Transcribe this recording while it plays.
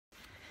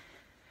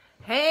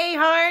Hey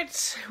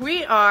hearts,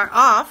 we are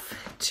off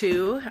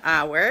to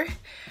our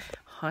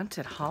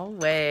haunted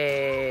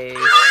hallways.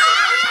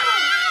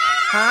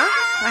 Huh?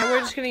 We're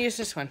just gonna use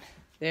this one.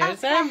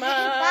 There's Emma.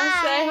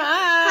 Say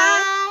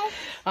hi.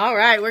 All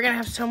right, we're gonna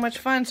have so much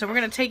fun. So we're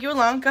gonna take you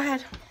along. Go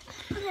ahead.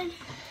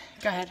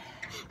 Go ahead.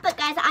 But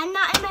guys, I'm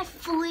not in my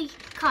fully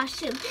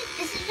costume.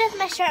 This is just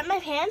my shirt and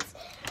my pants.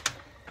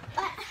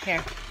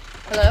 Here.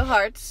 Hello,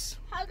 hearts.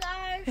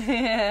 Hi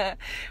guys.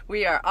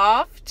 We are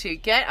off to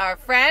get our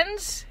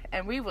friends,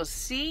 and we will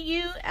see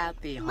you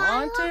at the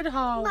haunted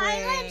hallways.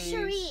 Mylah and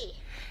Cherie.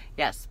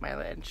 Yes,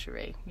 Mylah and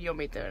Cherie. You'll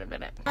meet them in a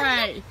minute. All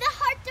right. The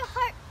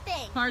heart-to-heart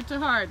thing. Heart to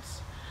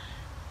hearts.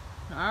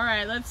 All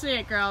right, let's see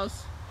it,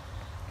 girls.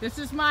 This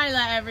is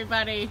Mylah,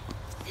 everybody.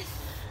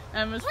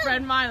 Emma's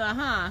friend Mylah,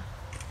 huh?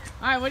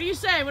 All right, what do you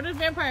say? What do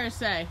vampires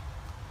say?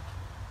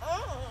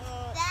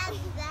 That's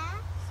that.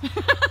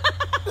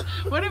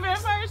 What do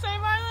vampires say,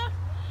 Mylah?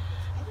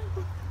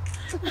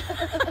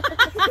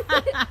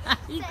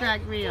 You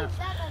cracked me up.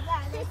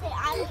 They say,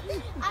 I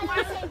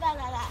don't say blah,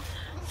 blah, blah.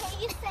 Okay,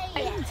 you say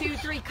it. 1, 2,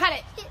 3, cut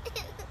it.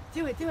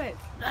 Do it, do it.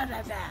 Blah,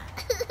 blah, blah.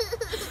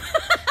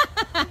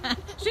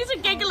 She's a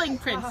giggling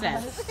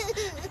princess.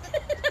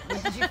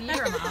 What did you feed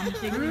her, Mom?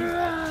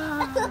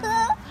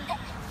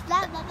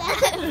 Blah, blah, blah.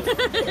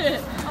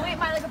 Oh wait,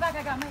 Mylah, go back.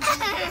 I got my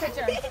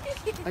picture.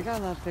 I got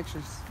a lot of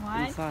pictures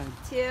 1, inside.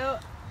 2,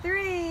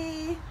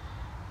 3.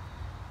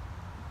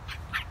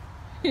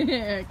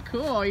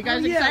 Cool. You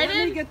guys Let me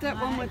excited? get that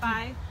one with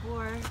 5,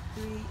 4,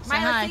 3. Say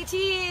hi. Mylah, say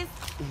cheese.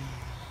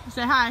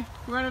 Say hi.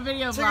 We're on a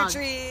video trick or vlog.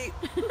 treat.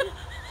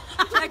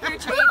 Trick or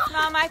treat.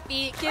 Smell my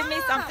feet. Give me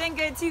something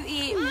good to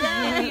eat.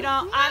 If you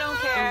don't, I don't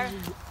care.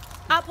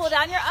 I'll pull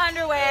down your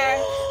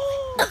underwear.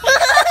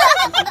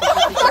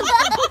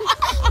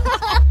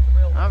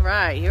 All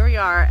right, here we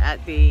are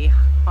at the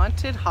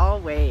haunted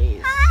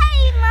hallways.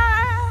 Hi,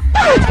 Mom.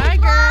 Hi,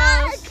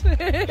 girls.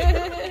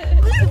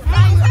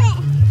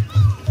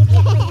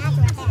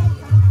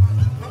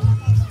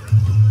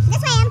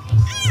 This way, Em.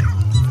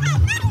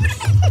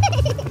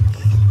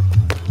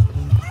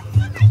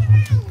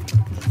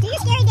 Do your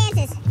scary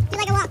dances. Do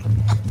like a walk.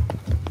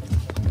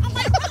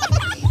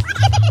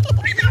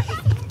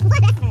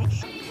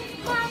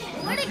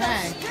 Where'd it go?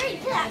 Straight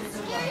to that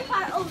scary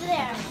part over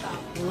there.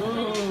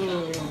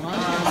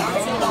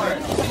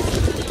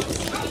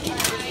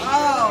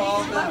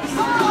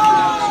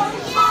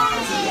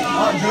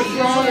 Good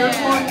throw, there's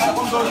one. That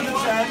one goes to the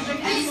 10.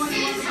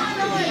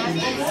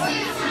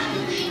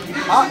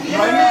 Right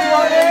in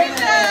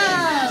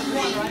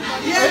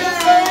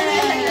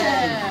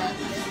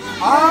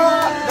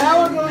that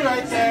one goes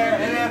right there.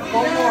 And then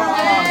one more.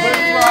 Good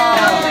throw.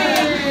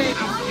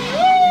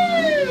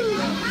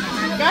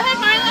 Go ahead,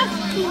 Mylah.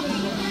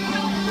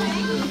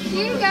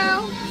 Here you go.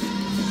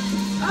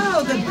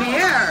 Oh, the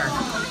bear.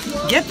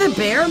 Get the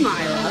bear,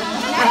 Mylah.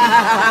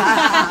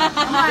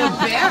 The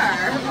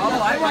bear.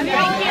 Oh, I want that.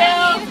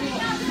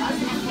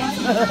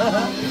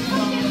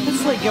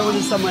 It's like going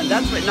to someone.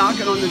 That's what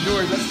knocking on the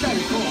doors. That's kind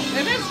of cool.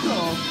 It is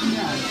cool.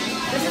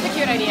 This is a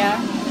cute idea.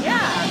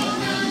 Yeah.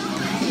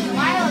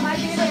 Mylah, my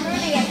favorite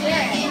movie. I hear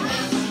it.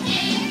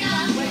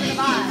 Wizard of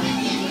Oz.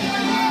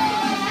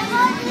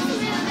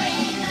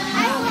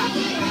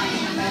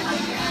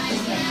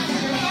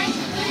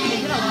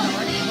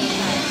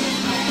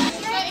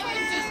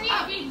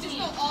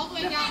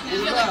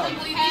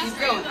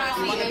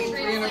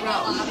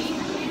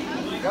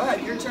 Go ahead,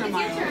 your turn,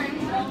 Mylah.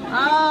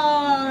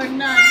 Oh,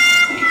 nuts.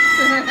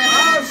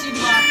 Oh, she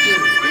blocked you.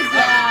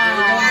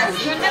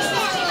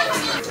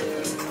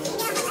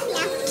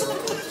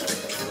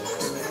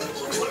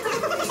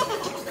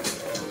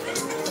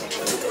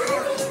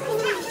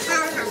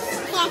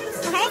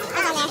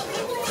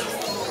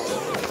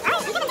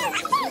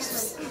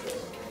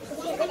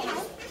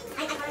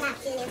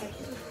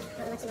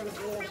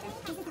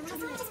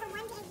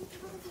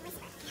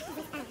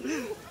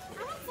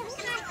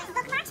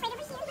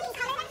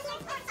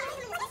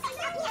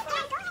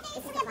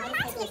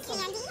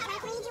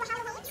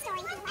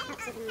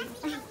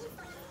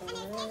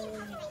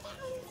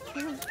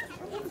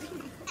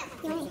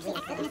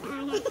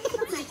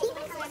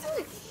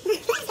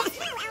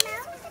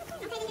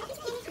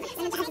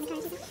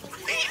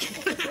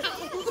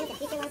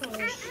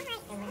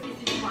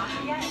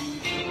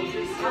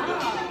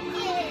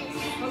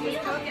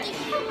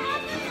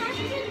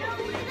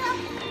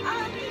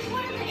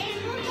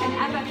 An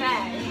FFA.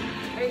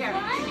 Right here.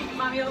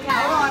 Mommy, okay?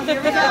 Hold on,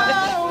 here we go.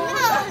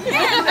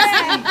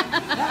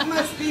 That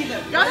must be the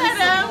Go ahead,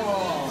 Em.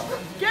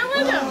 Get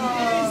with him.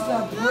 He's the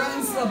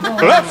principal.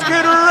 Let's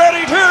get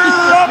ready to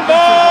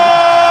rumble!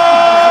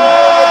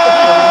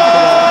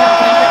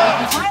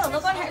 Mylah,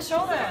 look on her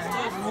shoulder.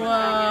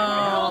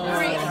 Whoa.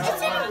 Is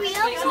it a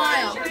real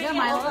smile? Yeah,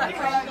 Mylah, look.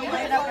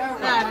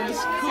 That is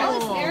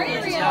cool. Very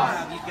real.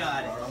 You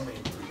got it.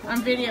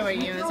 I'm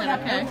videoing you. Is that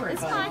okay?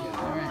 It's fine.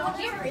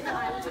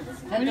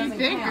 What do you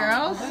think,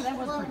 girls? Do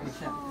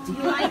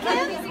you like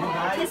him?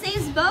 His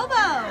name's Bobo.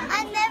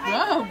 I've never.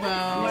 Bobo.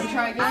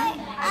 Try again.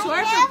 I've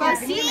never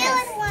seen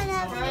one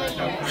of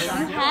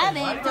them. You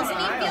haven't? Doesn't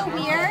he feel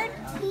weird?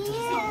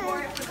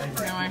 No,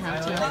 I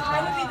have to.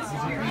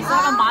 He's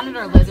like a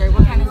monitor lizard.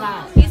 What kind is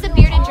that? He's a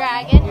bearded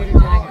dragon. Bearded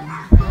dragon.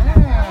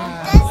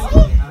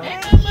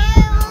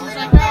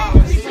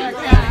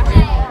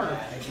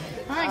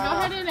 Alright, go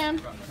ahead and him.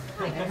 Go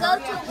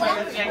to what?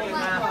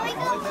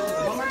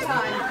 One more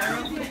time.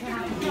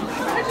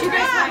 What did you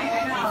get?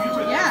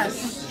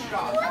 Yes.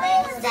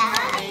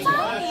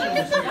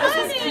 This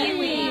is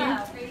Kiwi.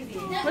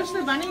 What's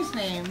the bunny's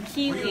name?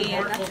 Kiwi.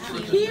 That's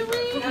Kiwi.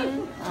 Kiwi.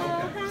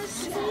 Oh, how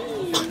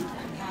sweet.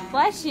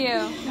 Bless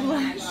you.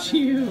 Bless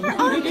you.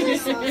 Well,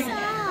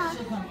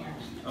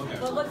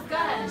 looks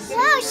good.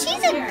 Wow,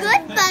 she's a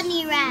good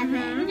bunny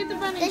rabbit. Look at the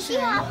bunny. Does she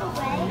hop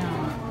away?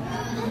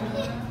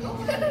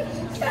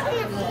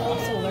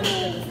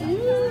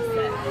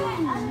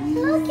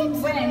 Look,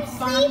 it's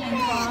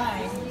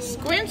sleeping.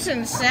 Squints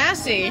and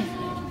Sassy.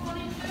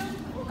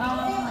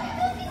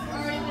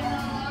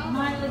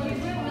 Mylah, you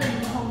do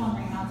really hold on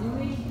right now, do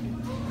we?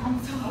 I'm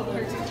so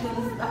allergic to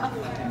this stuff.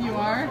 You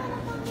are?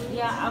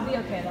 Yeah, I'll be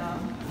okay though.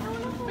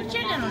 What's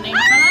your little name,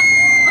 fella?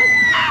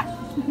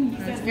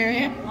 That's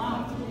scary.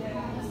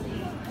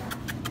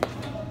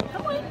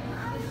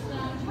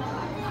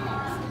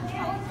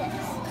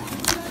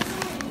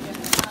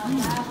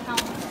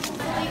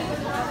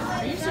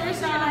 Are you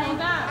seriously gonna hold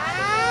that?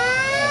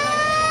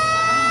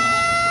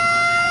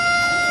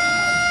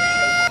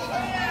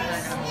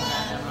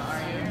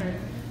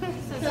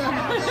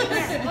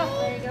 Oh,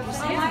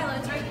 Mylah,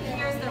 it's right here.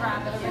 Here's the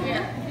rabbit over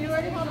here. You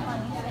already hold a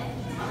bunny.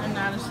 I'm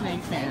not a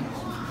snake fan.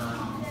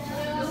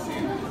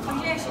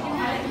 Okay, she can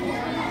have it.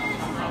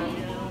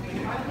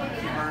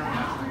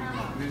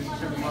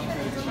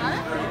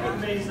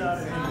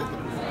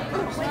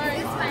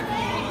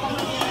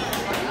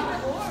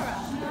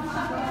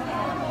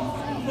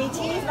 Hey,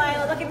 cheese,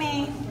 Mylah, look at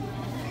me.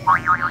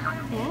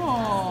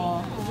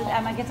 Cool.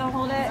 Emma get to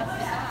hold it.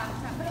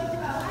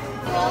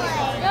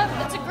 Yep,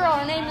 it's a girl.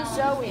 Her name is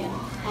Zoe. Say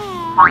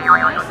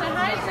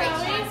hi, Zoe.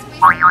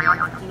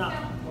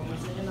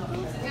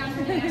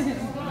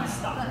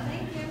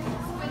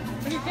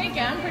 What do you think,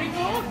 Em? Pretty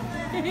cool?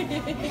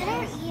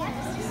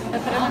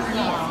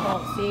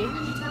 See?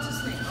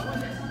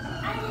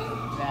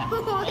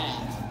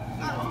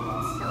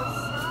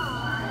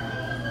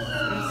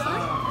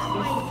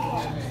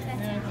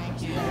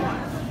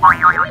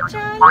 Hi, Charlie.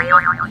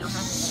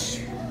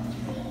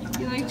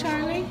 You like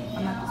Charlie?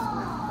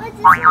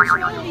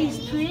 He's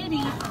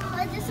pretty.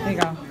 There you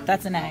go.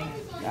 That's an egg.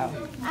 Go.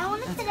 I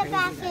want to put it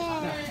back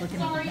in. Look at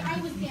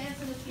me.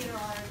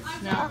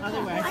 No,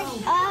 other way.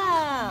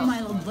 Oh.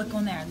 Mylah, look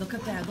on there. Look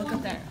up there. Look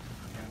up there.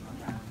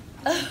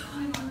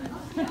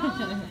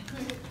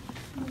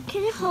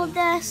 Can you hold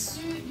this?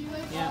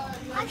 Yeah.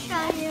 I'll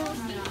show you.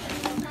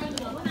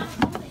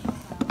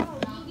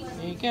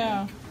 There you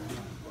go.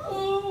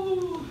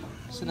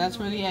 So that's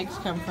where the eggs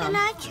come Can from.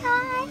 I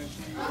try?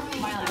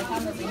 Mylah, I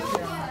found the ring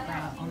here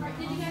on the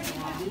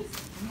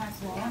Isn't that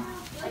swollen?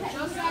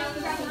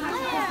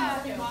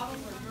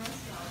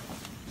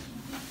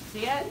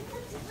 See it?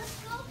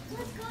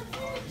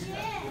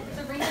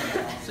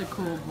 It's a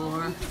cool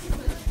boar.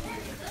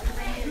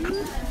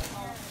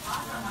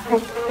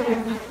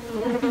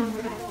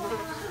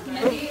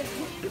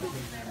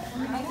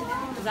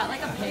 Is that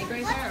like a pig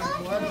right there?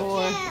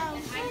 Boar.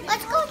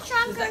 Let's go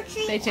trunk or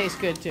treat. They taste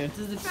good too.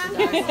 Trunk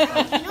or treat. You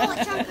know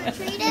what trunk or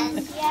treat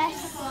is?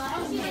 Yes.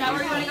 Is that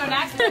where you want to go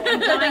next?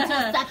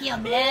 Suck your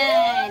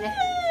blood.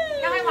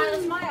 Hi,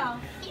 Mylah, smile.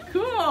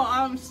 Cool.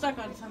 I'm stuck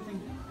on something.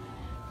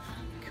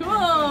 Cool.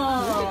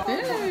 Look at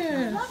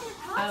this.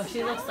 Oh,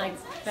 she looks like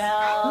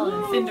Belle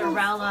and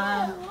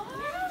Cinderella.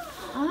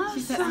 Awesome. She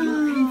said,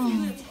 I'm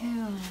crazy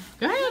too.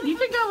 Go ahead. You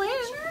can go in.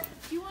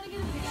 Do you want to get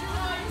a picture of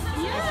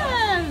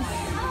Yes.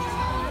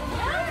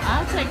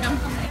 I'll take them.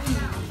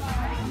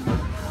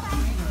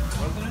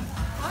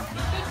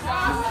 You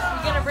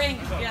get a ring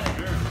if you get it.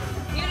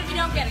 Even if you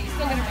don't get it, you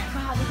still get a ring.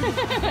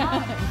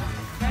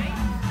 Ready?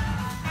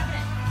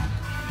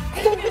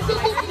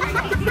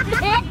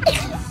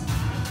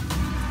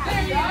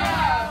 There you go.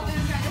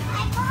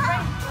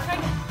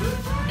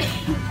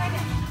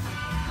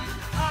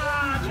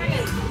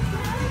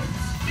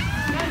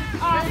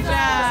 Good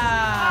job.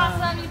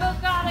 Awesome, you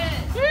both got it.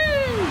 Woo.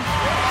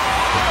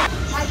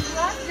 I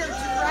love your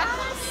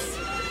dress.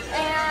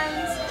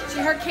 And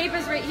her cape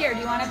is right here. Do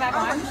you want it back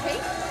on?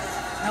 Cape?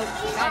 Nope.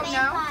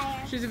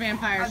 Vampire. She's a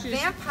vampire. She's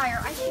Vampire.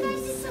 I think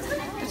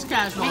it's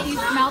casual. you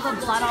smell the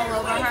blood all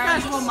over her.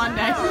 Casual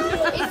Monday.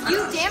 If you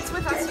dance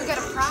with us, you get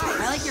a prize.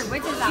 I like your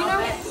witch's Do you know?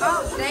 outfit.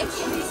 Oh, thank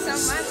you so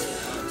much.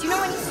 Do you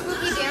know any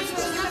spooky dance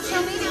moves you can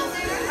show me?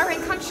 All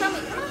right, come show me.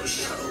 Come on.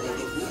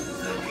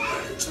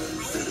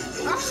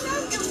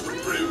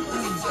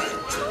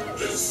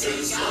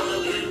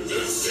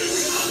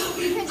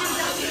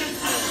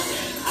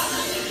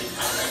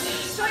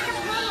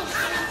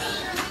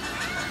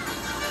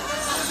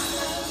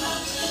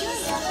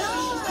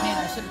 Man,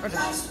 I should put the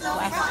glasses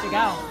to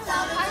go.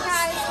 Hi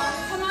guys,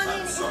 come on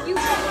in. If you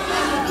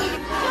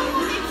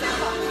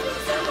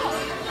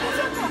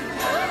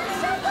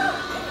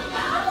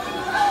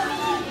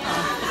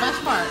The best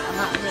part, I'm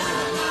not really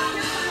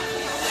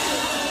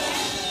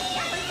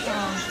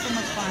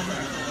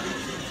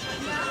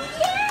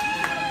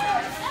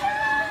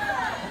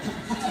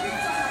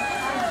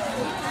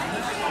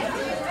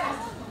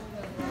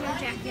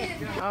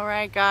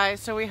right, guys,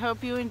 so we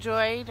hope you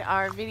enjoyed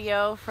our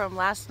video from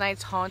last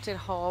night's haunted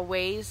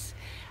hallways.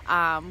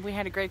 We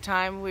had a great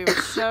time. We were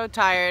so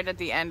tired at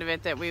the end of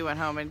it that we went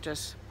home and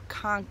just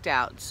conked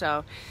out.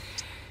 So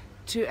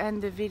to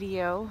end the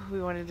video,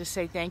 we wanted to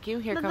say thank you.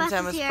 Here comes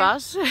Emma's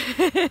bus.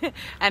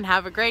 And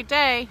have a great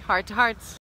day. Heart to hearts.